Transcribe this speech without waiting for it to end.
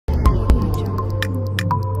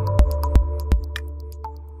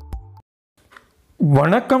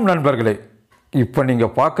வணக்கம் நண்பர்களே. இப்போ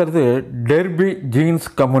நீங்கள் பார்க்குறது டெர்பி ஜீன்ஸ்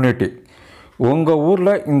கம்யூனிட்டி. உங்கள்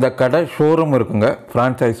ஊரில் இந்த கடை ஷோரூம் இருக்குங்க.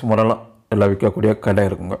 ஃப்ரான்ச்சைஸ் முறைலாம் எல்லாம் விற்கக்கூடிய கடை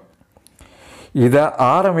இருக்குங்க. இதை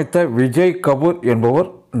ஆரம்பித்த விஜய் கபூர்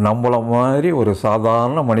என்பவர் நம்மள மாதிரி ஒரு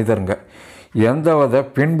சாதாரண மனிதருங்க. எந்தவித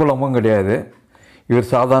பின்புலமும் கிடையாது. இவர்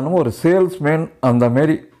சாதாரணமாக ஒரு சேல்ஸ்மேன் அந்த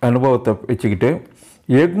மாரி அனுபவத்தை வச்சுக்கிட்டு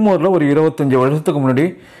எக்மோரில் ஒரு 25 வருஷத்துக்கு முன்னாடி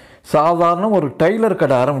சாதாரண ஒரு டைலர்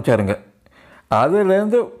கடை ஆரம்பித்தாருங்க.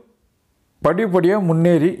 அதுலேருந்து படிப்படியாக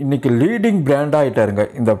முன்னேறி இன்றைக்கி லீடிங் பிராண்டாக ஆகிட்டாருங்க.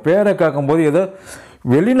 இந்த பேரை கேட்கும்போது ஏதோ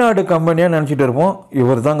வெளிநாடு கம்பெனியாக நினச்சிட்டு இருப்போம்.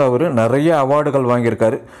 இவர் தாங்க அவர். நிறைய அவார்டுகள்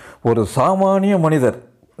வாங்கியிருக்காரு. ஒரு சாமானிய மனிதர்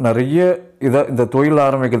நிறைய இந்த தொழில்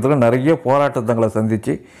ஆரம்பிக்கிறதுக்கு நிறைய போராட்டங்களை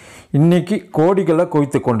சந்தித்து இன்றைக்கி கோடிகளை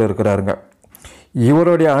குவித்து கொண்டு இருக்கிறாருங்க.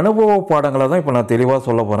 இவருடைய அனுபவ பாடங்களை தான் இப்போ நான் தெளிவாக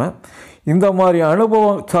சொல்ல போகிறேன். இந்த மாதிரி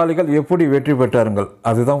அனுபவசாலிகள் எப்படி வெற்றி பெற்றாருங்கள்,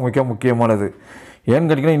 அதுதான் மிக முக்கியமானது. ஏன்னு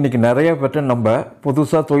கேட்டிங்கன்னா இன்றைக்கி நிறைய பேர் நம்ம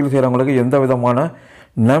புதுசாக தொழில் செய்கிறவங்களுக்கு எந்த விதமான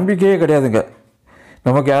நம்பிக்கையே கிடையாதுங்க.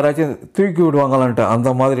 நமக்கு யாராச்சும் தூக்கி விடுவாங்களான்ட்டு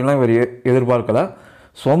அந்த மாதிரிலாம் இவர் எதிர்பார்க்கல.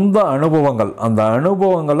 சொந்த அனுபவங்கள், அந்த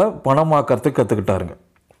அனுபவங்களை பணமாக்கிறதுக்கு கற்றுக்கிட்டாருங்க.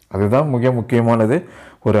 அதுதான் மிக முக்கியமானது.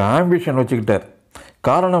 ஒரு ஆம்பிஷன் வச்சுக்கிட்டார்.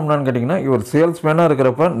 காரணம் என்னன்னு கேட்டிங்கன்னா இவர் சேல்ஸ்மேனாக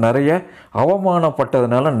இருக்கிறப்ப நிறைய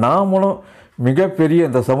அவமானப்பட்டதுனால நாமளும் மிகப்பெரிய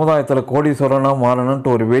இந்த சமுதாயத்தில் கோடீஸ்வரனாக மாறணுன்ட்டு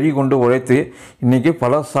ஒரு வெறி கொண்டு உழைத்து இன்றைக்கி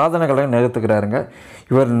பல சாதனைகளை நிகழ்த்துக்கிறாருங்க.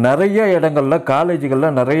 இவர் நிறைய இடங்களில்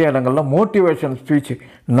காலேஜுகளில் நிறைய இடங்களில் மோட்டிவேஷன் ஸ்பீச்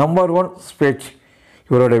நம்பர் 1 ஸ்பீச்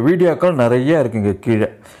இவரோட வீடியோக்கள் நிறைய இருக்குங்க கீழே.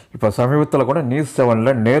 இப்போ சமீபத்தில் கூட நியூஸ்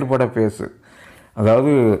 7ல் நேர்பட பேசு,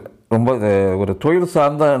 அதாவது ரொம்ப ஒரு தொழில்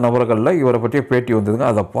சார்ந்த நபர்களில் இவரை பற்றிய பேட்டி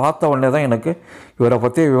வந்ததுங்க. அதை பார்த்த உடனே தான் எனக்கு இவரை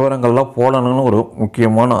பற்றிய விவரங்கள்லாம் போடணும்னு ஒரு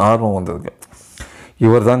முக்கியமான ஆர்வம் வந்ததுங்க.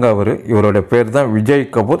 இவர் தாங்க அவர். இவருடைய பேர் தான் விஜய்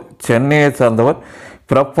கபூர். சென்னையை சார்ந்தவர்.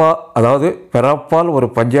 பிறப்பால் ஒரு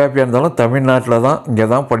பஞ்சாபியாக இருந்தாலும் தமிழ்நாட்டில் தான் இங்கே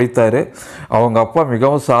தான் படித்தார். அவங்க அப்பா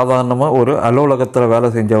மிகவும் சாதாரணமாக ஒரு அலுவலகத்தில் வேலை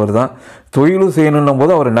செஞ்சவர் தான். தொழில் செய்யணுன்னும்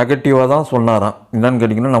போது அவர் நெகட்டிவாக தான் சொன்னாராம். என்னன்னு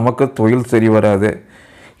கேட்டிங்கன்னா நமக்கு தொழில் சரி வராது,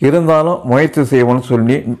 இருந்தாலும் முயற்சி செய்வோன்னு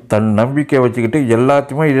சொல்லி தன் நம்பிக்கை வச்சுக்கிட்டு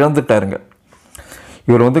எல்லாத்தையுமே இழந்துட்டாருங்க.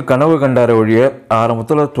 இவர் கனவு கண்டார வழியை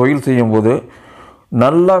ஆரம்பத்தில் தொழில் செய்யும்போது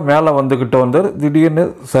நல்லா மேலே வந்துக்கிட்டு வந்தார். திடீர்னு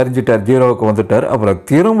சரிஞ்சிட்டார், 0க்கு வந்துட்டார். அப்புறம்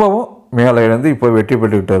திரும்பவும் மேலே இழந்து இப்போ வெற்றி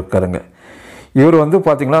பெற்றுக்கிட்டு இருக்காருங்க. இவர்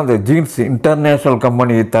பார்த்திங்கன்னா அந்த ஜீன்ஸ் இன்டர்நேஷ்னல்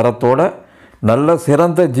கம்பெனி தரத்தோட நல்ல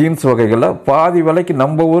சிறந்த ஜீன்ஸ் வகைகளை பாதி விலைக்கு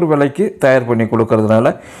நம்ம ஊர் விலைக்கு தயார் பண்ணி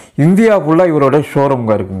கொடுக்கறதுனால இந்தியா ஃபுல்லாக இவரோட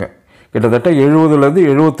ஷோரூம்ங்க இருக்குங்க. கிட்டத்தட்ட 70லேருந்து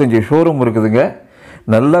 75 ஷோரூம் இருக்குதுங்க.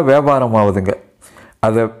 நல்ல வியாபாரம் ஆகுதுங்க.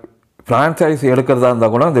 அதை ஃப்ரான்ச்சைஸ் எடுக்கிறதா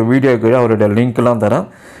இருந்தால் கூட அந்த வீடியோ கீழே அவருடைய லிங்க்லாம் தரேன்.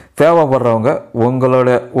 தேவைப்படுறவங்க உங்களோட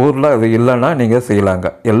ஊரில் அது இல்லைன்னா நீங்கள் செய்யலாங்க.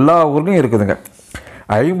 எல்லா ஊர்லேயும் இருக்குதுங்க.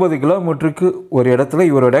 50 கிலோமீட்டருக்கு ஒரு இடத்துல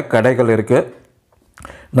இவருடைய கடைகள் இருக்குது.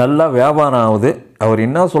 நல்லா வியாபாரம் ஆகுது. அவர்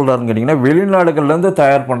என்ன சொல்கிறாருன்னு கேட்டிங்கன்னா வெளிநாடுகள்லேருந்து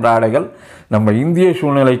தயார் பண்ணுற ஆடைகள் நம்ம இந்திய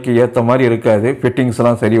சூழ்நிலைக்கு ஏற்ற மாதிரி இருக்காது,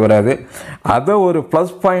 ஃபிட்டிங்ஸ்லாம் சரி வராது. அதை ஒரு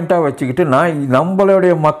ப்ளஸ் பாயிண்ட்டாக வச்சுக்கிட்டு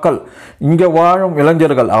நம்மளுடைய மக்கள் இங்கே வாழும்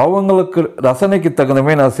இளைஞர்கள் அவங்களுக்கு ரசனைக்கு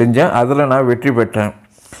தகுந்தமே நான் செஞ்சேன், அதில் நான் வெற்றி பெற்றேன்.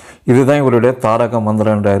 இதுதான் இவருடைய தாரக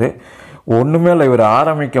மந்திரன்றார். ஒன்றுமே இல்லை. இவர்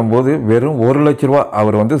ஆரம்பிக்கும் போது வெறும் 1 லட்ச ரூபா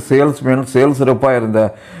அவர் சேல்ஸ்மேன் சேல்ஸ் ரெப்பாக இருந்த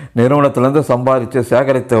நிறுவனத்துலேருந்து சம்பாதிச்சு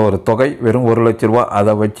சேகரித்த ஒரு தொகை வெறும் 1 லட்ச ரூபா.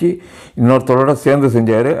 அதை வச்சு இன்னொருத்தரோட சேர்ந்து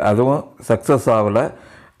செஞ்சார். அதுவும் சக்ஸஸ் ஆகலை.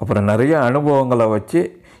 அப்புறம் நிறைய அனுபவங்களை வச்சு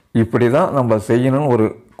இப்படி தான் நம்ம செய்யணும்னு ஒரு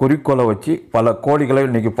குறிக்கோளை வச்சு பல கோடிகளை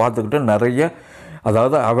இன்றைக்கி பார்த்துக்கிட்டு நிறைய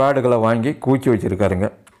அவார்டுகளை வாங்கி கூச்சி வச்சுருக்காருங்க.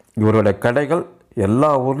 இவருடைய கடைகள் எல்லா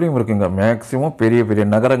ஊர்லேயும் இருக்குங்க. மேக்ஸிமம் பெரிய பெரிய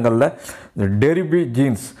நகரங்களில் இந்த டெர்பி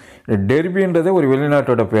ஜீன்ஸ், டெர்பின்றதே ஒரு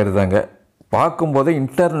வெளிநாட்டோட பேர் தாங்க. பார்க்கும்போதே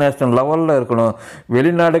இன்டர்நேஷ்னல் லெவலில் இருக்கணும்.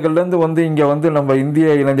 வெளிநாடுகள்லேருந்து இங்கே நம்ம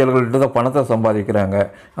இந்திய இளைஞர்கள்ட்ட தான் பணத்தை சம்பாதிக்கிறாங்க.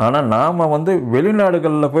 ஆனால் நாம்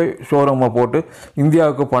வெளிநாடுகளில் போய் ஷோரூமை போட்டு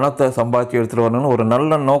இந்தியாவுக்கு பணத்தை சம்பாதிச்சு எடுத்துகிட்டு வரணும்னு ஒரு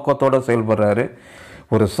நல்ல நோக்கத்தோடு செயல்படுறாரு.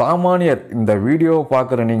 ஒரு சாமானியர் இந்த வீடியோவை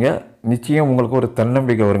பார்க்குற நீங்கள் நிச்சயம் உங்களுக்கு ஒரு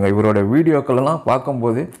தன்னம்பிக்கை வருங்க. இவரோட வீடியோக்களெல்லாம்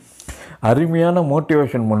பார்க்கும்போது அருமையான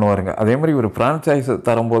மோட்டிவேஷன் பண்ணுவாருங்க. அதே மாதிரி இவர் ஃப்ரான்ச்சைஸ்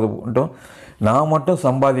தரும்போது மட்டும் நான் மட்டும்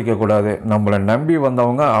சம்பாதிக்கக்கூடாது, நம்மளை நம்பி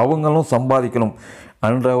வந்தவங்க அவங்களும் சம்பாதிக்கணும்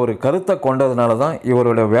என்ற ஒரு கருத்தை கொண்டதுனால தான்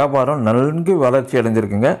இவருடைய வியாபாரம் நன்கு வளர்ச்சி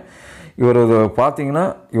அடைஞ்சிருக்குங்க. இவர் பார்த்திங்கன்னா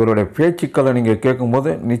இவருடைய பேச்சுக்களை நீங்கள்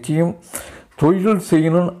கேட்கும்போது நிச்சயம் தொழில்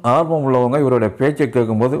செய்யணும்னு ஆர்வம் உள்ளவங்க இவருடைய பேச்சை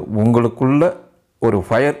கேட்கும்போது உங்களுக்குள்ள ஒரு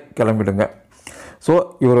ஃபயர் கிளம்பிடுங்க. ஸோ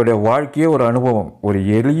இவருடைய வாழ்க்கையே ஒரு அனுபவம். ஒரு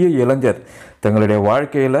எளிய இளைஞர் தங்களுடைய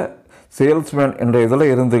வாழ்க்கையில் சேல்ஸ்மேன் என்ற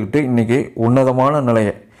இதில் இருந்துக்கிட்டு இன்றைக்கி உன்னதமான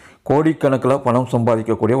நிலையை கோடிக்கணக்கில் பணம்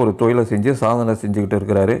சம்பாதிக்கக்கூடிய ஒரு தொழிலை செஞ்சு சாதனை செஞ்சுக்கிட்டு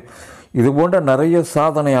இருக்கிறாரு. இது போன்ற நிறைய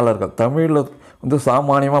சாதனையாளர்கள் தமிழில்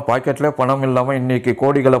சாமானியமாக பாக்கெட்டில் பணம் இல்லாமல் இன்றைக்கி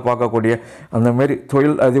கோடிகளை பார்க்கக்கூடிய அந்தமாரி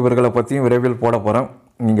தொழில் அதிபர்களை பற்றியும் விரைவில் போட போகிறேன்.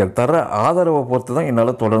 நீங்கள் தர ஆதரவை பொறுத்து தான்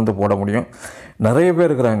என்னால் தொடர்ந்து போட முடியும். நிறைய பேர்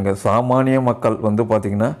இருக்கிறாங்க சாமானிய மக்கள் வந்து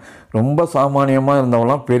பார்த்திங்கன்னா ரொம்ப சாமானியமாக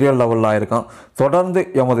இருந்தவங்களாம் பெரிய லெவலில் ஆயிருக்கான். தொடர்ந்து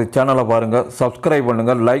எமது சேனலை பாருங்கள், சப்ஸ்கிரைப்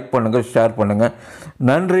பண்ணுங்கள், லைக் பண்ணுங்கள், ஷேர் பண்ணுங்கள்.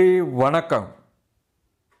 நன்றி, வணக்கம்.